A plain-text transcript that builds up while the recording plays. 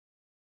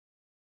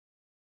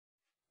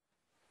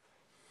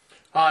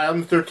Hi,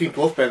 I'm the 13th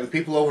Wolfman. The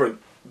people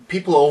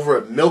over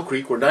at Mill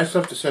Creek were nice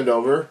enough to send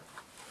over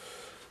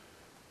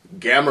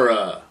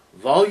Gamera,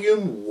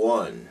 Volume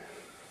 1.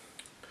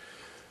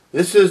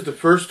 This is the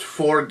first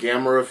 4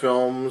 Gamera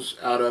films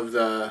out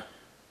of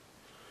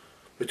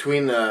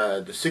between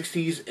the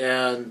 60s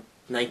and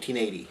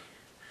 1980.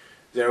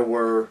 There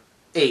were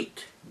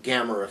 8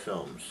 Gamera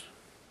films.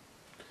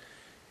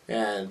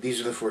 And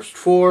these are the first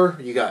 4.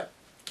 You got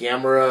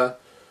Gamera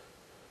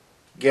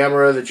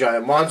the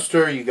Giant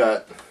Monster. You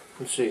got,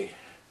 let's see,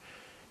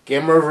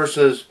 Gamera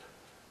versus,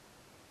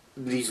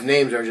 these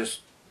names are just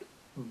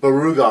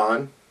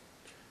Barugon,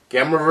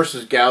 Gamera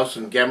versus Gauss,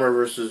 and Gamera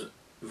versus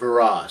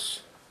Varas.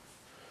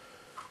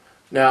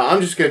 Now,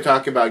 I'm just going to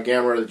talk about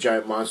Gamera the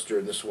Giant Monster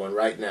in this one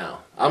right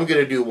now. I'm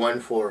going to do one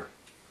for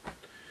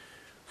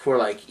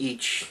like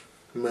each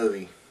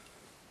movie.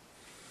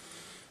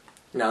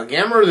 Now,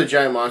 Gamera the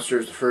Giant Monster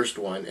is the first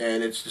one,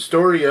 and it's the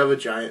story of a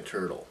giant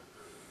turtle.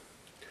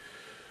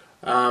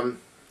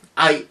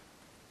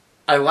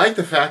 I like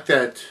the fact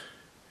that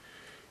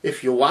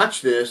if you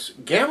watch this,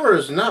 Gamera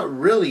is not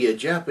really a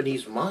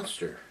Japanese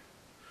monster.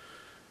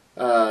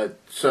 So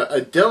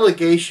a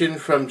delegation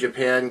from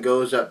Japan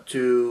goes up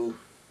to,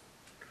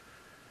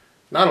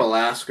 not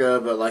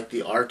Alaska, but like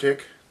the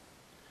Arctic,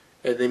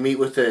 and they meet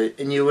with the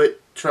Inuit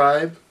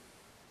tribe,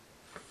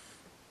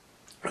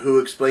 who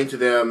explain to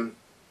them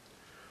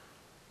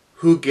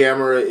who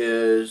Gamera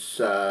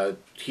is.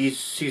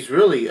 He's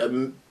really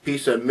a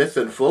piece of myth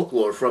and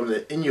folklore from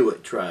the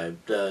Inuit tribe,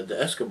 the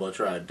Eskimo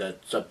tribe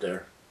that's up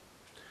there.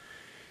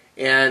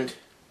 And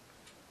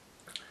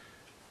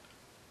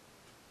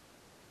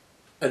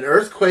an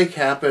earthquake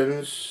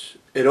happens.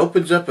 It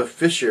opens up a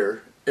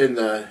fissure in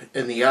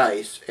the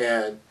ice,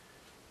 and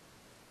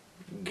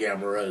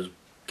Gamera's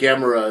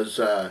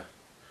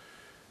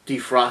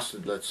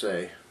defrosted, let's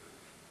say.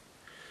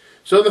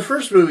 So in the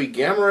first movie,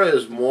 Gamera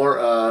is more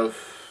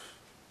of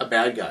a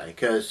bad guy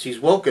because he's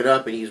woken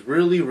up and he's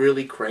really,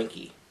 really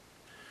cranky.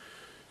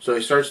 So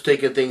he starts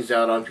taking things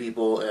out on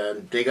people,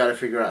 and they got to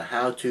figure out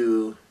how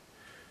to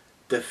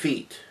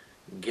defeat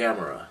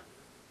Gamera.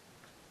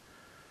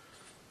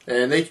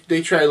 And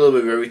they try a little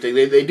bit of everything.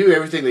 They do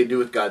everything they do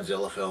with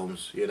Godzilla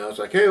films. You know, it's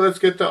like, hey, let's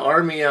get the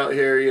army out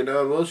here. You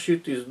know, and we'll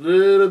shoot these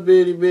little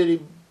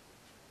bitty.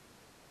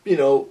 You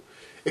know,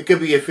 it could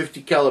be a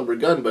 50 caliber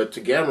gun, but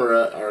to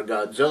Gamera or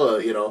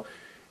Godzilla, you know,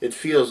 it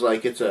feels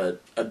like it's a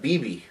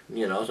BB.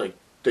 You know, it's like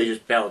they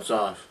just bounce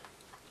off.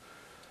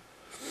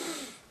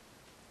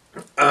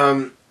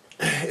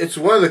 It's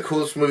one of the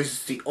coolest movies.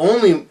 It's the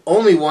only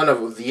one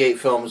of the 8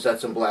 films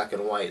that's in black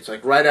and white. It's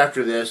like right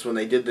after this, when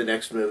they did the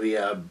next movie,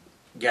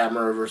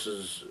 Gamera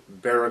versus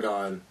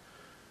Baragon,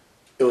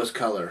 it was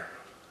color.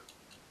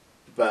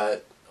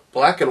 But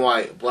black and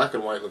white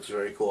looks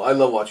very cool. I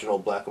love watching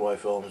old black and white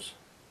films.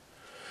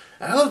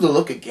 And I love the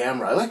look of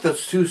Gamera. I like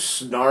those 2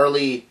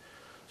 snarly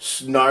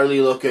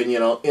looking, you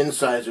know,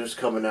 incisors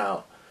coming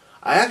out.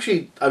 I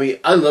mean,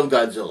 I love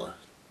Godzilla,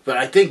 but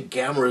I think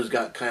Gamera's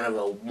got kind of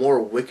a more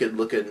wicked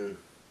looking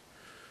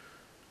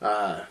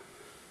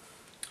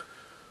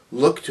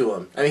look to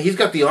him. I mean, he's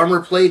got the armor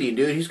plating,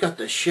 dude. He's got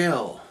the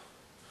shell.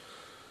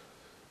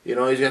 You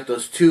know, he's got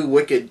those 2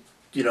 wicked,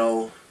 you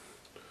know,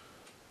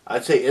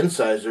 I'd say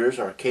incisors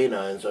or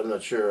canines. I'm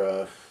not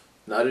sure.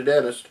 Not a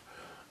dentist.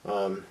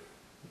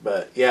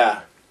 But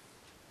yeah.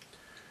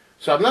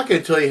 So I'm not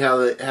going to tell you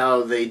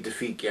how they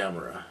defeat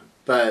Gamera,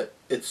 but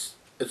it's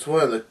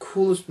one of the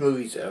coolest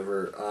movies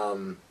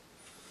ever.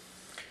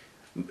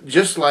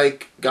 Just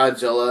like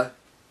Godzilla,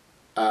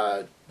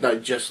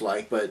 not just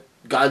like, but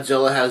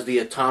Godzilla has the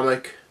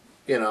atomic,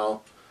 you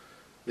know,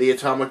 the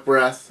atomic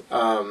breath.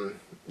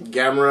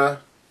 Gamera,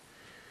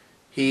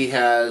 he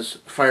has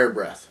fire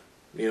breath.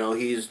 You know,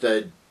 he's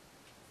the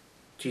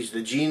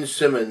Gene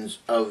Simmons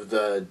of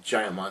the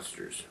giant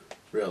monsters,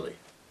 really.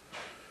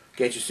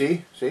 Can't you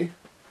see? See?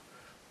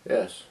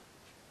 Yes.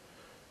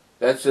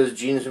 That says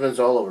Gene Simmons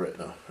all over it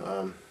now.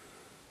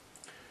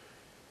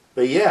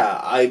 But yeah,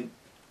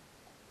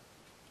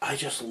 I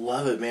just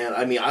love it, man.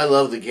 I mean, I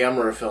love the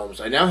Gamera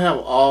films. I now have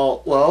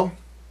all, well,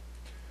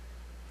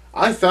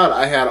 I thought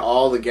I had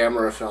all the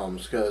Gamera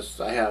films because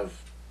I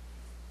have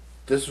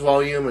this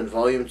volume and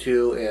volume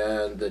 2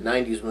 and the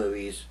 90s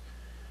movies.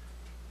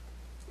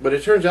 But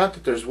it turns out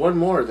that there's one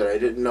more that I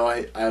didn't know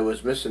I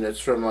was missing. It's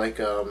from like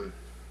the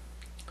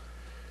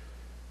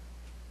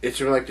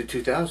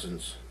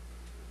 2000s.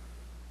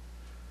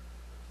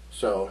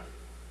 So,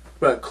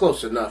 but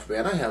close enough,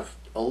 man. I have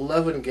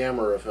 11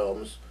 Gamera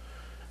films,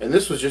 and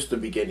this was just the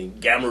beginning.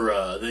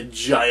 Gamera, the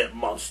Giant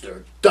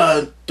Monster.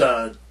 Dun,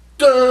 dun,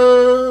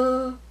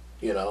 dun!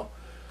 You know.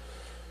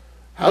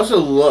 How's it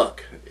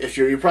look? If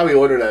you probably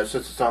ordered that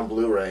since it's on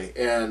Blu-ray,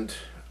 and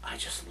I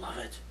just love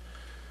it.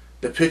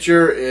 The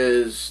picture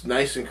is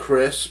nice and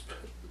crisp.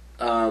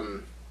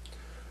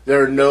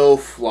 There are no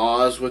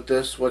flaws with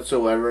this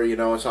whatsoever. You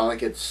know, it's not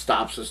like it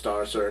stops the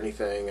stars or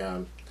anything.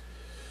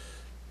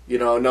 You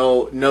know,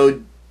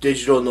 no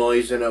digital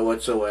noise in it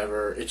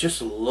whatsoever. It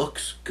just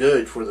looks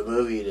good for the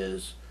movie it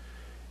is.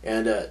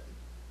 And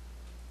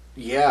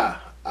yeah,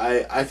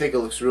 I think it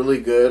looks really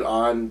good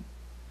on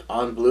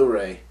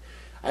Blu-ray.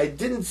 I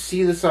didn't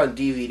see this on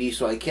DVD,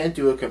 so I can't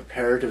do a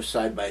comparative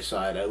side by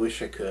side. I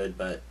wish I could,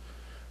 but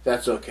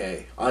that's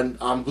okay.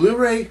 On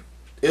Blu-ray,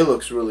 it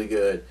looks really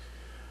good.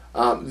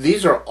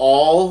 These are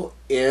all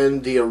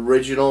in the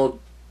original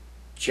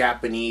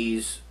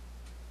Japanese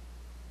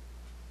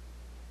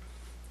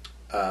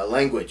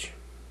language.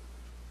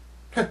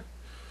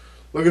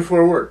 Looking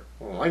for a word.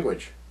 Well,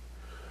 language.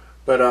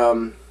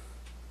 But,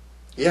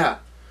 yeah.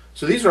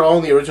 So these are all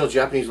in the original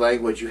Japanese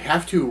language. You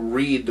have to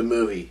read the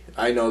movie.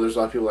 I know there's a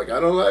lot of people like, I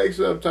don't like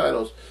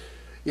subtitles.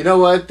 You know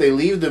what? They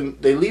leave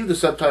the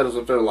subtitles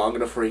up there long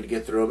enough for you to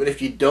get through them. And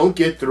if you don't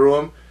get through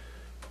them,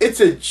 it's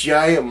a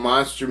giant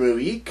monster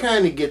movie. You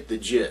kind of get the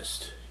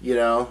gist. You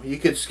know, you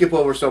could skip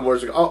over some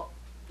words. Like, oh,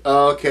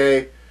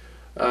 okay.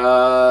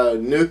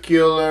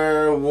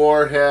 Nuclear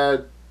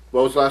warhead.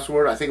 What was the last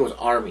word? I think it was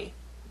army.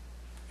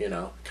 You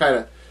know, kind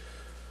of.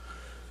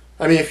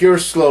 I mean, if you're a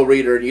slow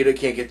reader and you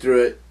can't get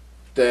through it,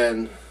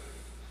 then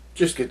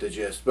just get the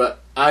gist.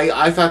 But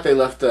I thought they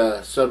left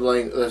the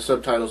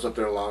subtitles up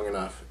there long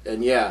enough.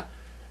 And yeah,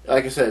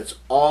 like I said, it's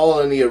all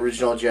in the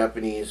original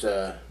Japanese.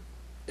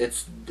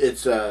 It's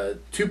the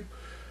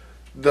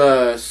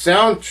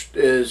sound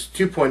is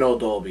 2.0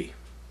 Dolby,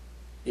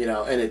 you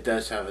know, and it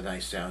does have a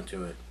nice sound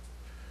to it.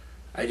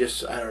 I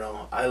don't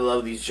know. I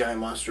love these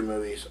giant monster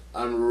movies.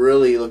 I'm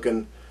really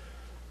looking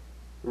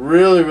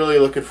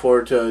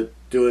forward to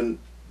doing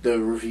the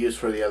reviews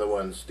for the other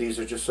ones. These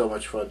are just so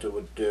much fun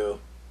to do.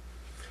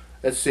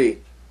 Let's see.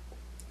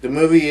 The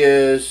movie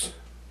it's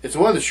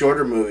one of the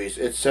shorter movies.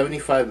 It's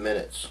 75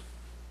 minutes.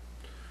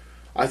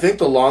 I think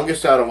the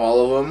longest out of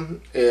all of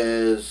them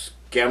is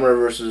Gamera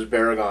versus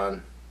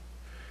Baragon,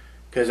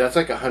 because that's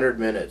like 100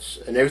 minutes,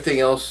 and everything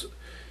else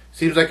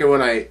seems like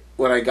when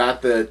I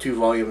got the 2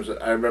 volumes,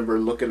 I remember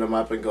looking them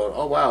up and going,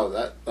 oh wow,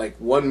 that like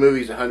one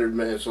movie's 100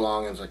 minutes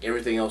long, and it's like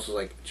everything else is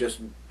like just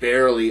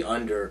barely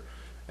under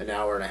an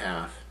hour and a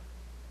half.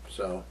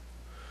 So,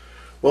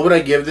 what would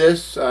I give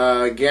this?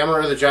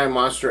 Gamera the Giant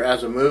Monster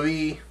as a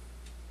movie,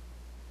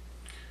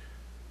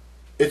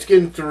 it's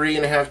getting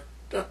 3.5.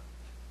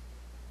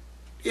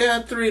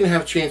 Yeah,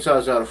 3.5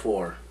 chainsaws out of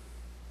 4.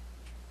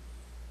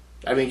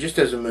 I mean, just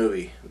as a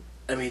movie.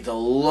 I mean, the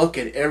look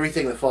and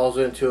everything that falls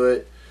into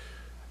it.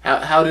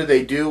 How did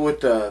they do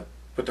with the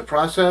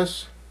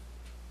process?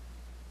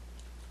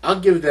 I'll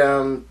give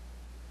them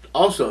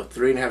also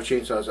 3.5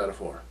 chainsaws out of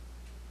 4.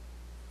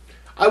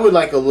 I would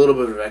like a little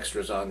bit of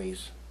extras on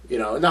these. You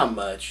know, not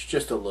much,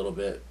 just a little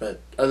bit.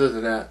 But other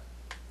than that,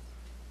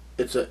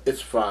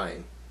 it's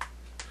fine.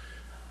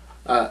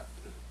 3.5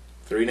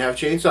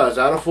 chainsaws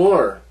out of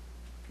 4.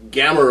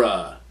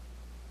 Gamera,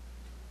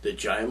 the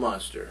Giant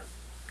Monster.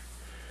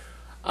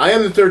 I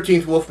am the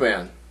 13th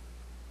Wolfman.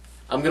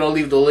 I'm going to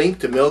leave the link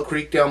to Mill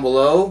Creek down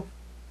below,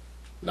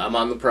 and I'm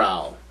on the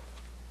prowl.